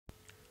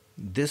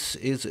This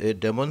is a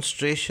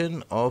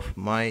demonstration of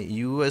my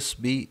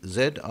USB-Zrlc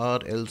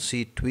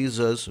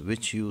tweezers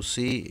which you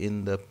see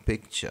in the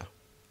picture.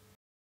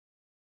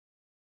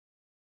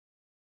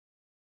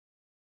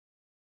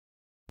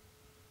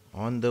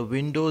 On the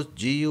Windows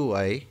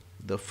GUI,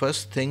 the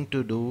first thing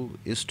to do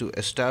is to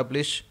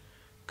establish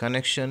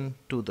connection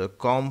to the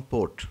COM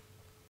port.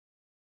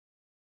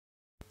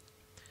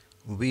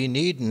 We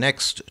need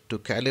next to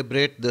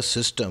calibrate the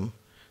system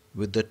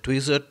with the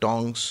tweezer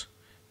tongs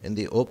in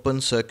the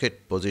open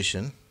circuit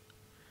position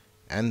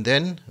and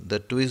then the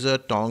tweezer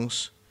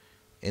tongs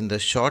in the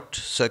short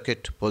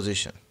circuit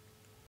position.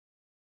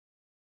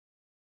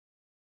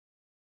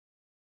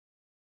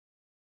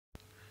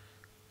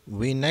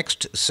 We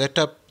next set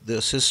up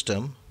the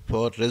system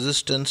for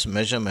resistance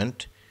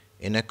measurement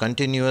in a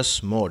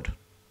continuous mode.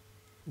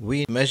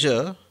 We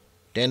measure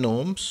 10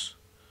 ohms,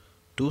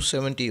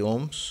 270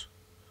 ohms,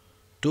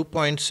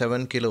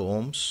 2.7 kilo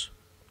ohms,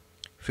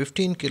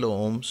 15 kilo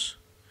ohms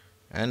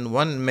and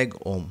 1 meg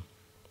ohm.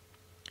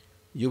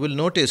 You will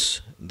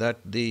notice that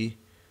the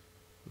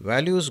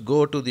values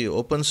go to the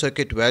open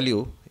circuit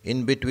value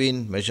in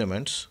between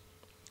measurements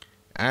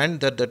and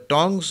that the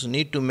tongs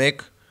need to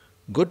make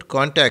good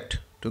contact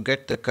to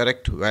get the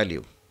correct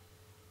value.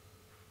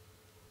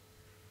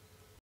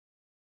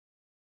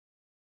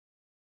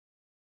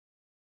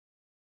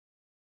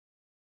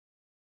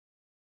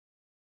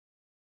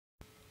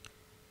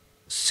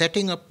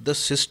 Setting up the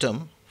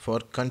system for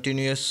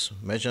continuous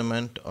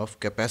measurement of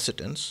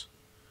capacitance,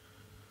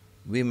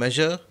 we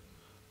measure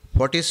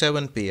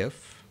 47 pf,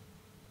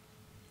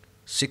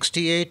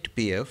 68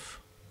 pf,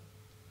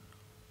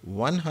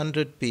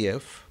 100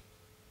 pf,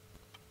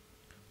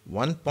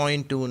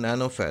 1.2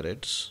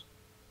 nanofarads,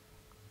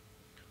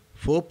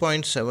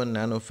 4.7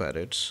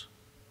 nanofarads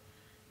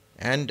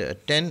and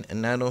 10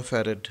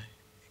 nanofarad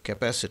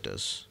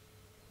capacitors.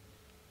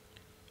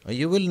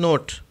 You will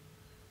note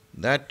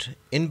that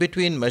in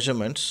between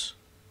measurements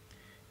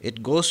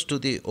it goes to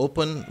the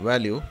open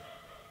value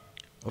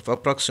of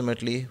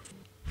approximately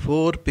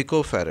 4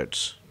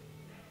 picofarads.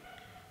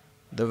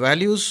 The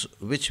values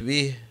which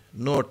we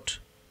note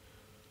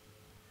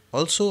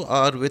also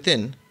are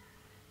within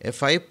a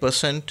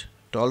 5%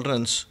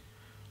 tolerance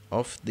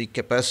of the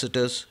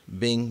capacitors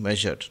being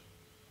measured.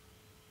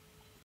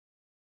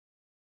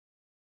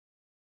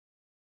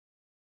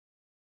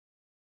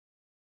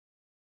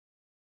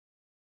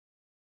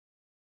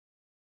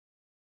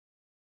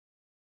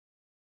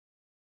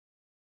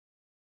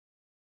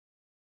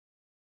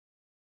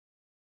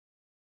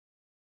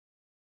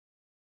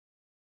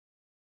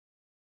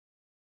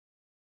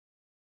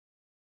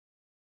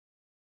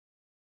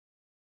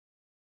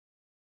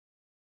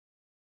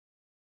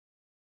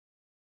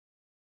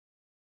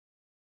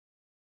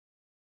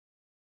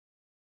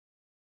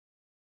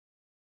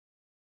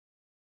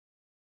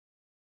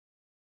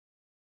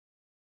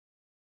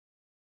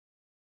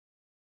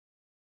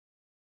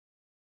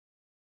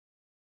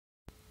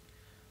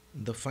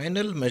 The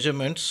final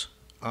measurements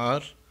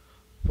are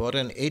for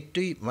an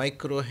 80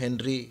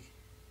 microhenry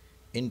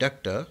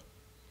inductor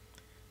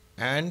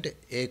and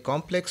a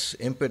complex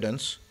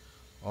impedance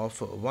of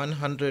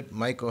 100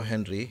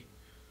 microhenry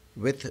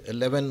with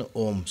 11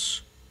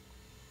 ohms.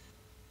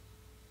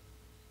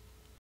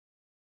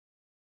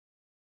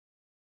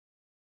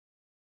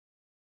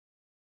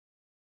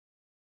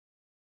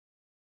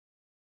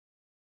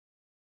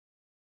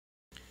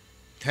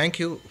 Thank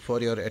you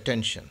for your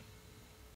attention.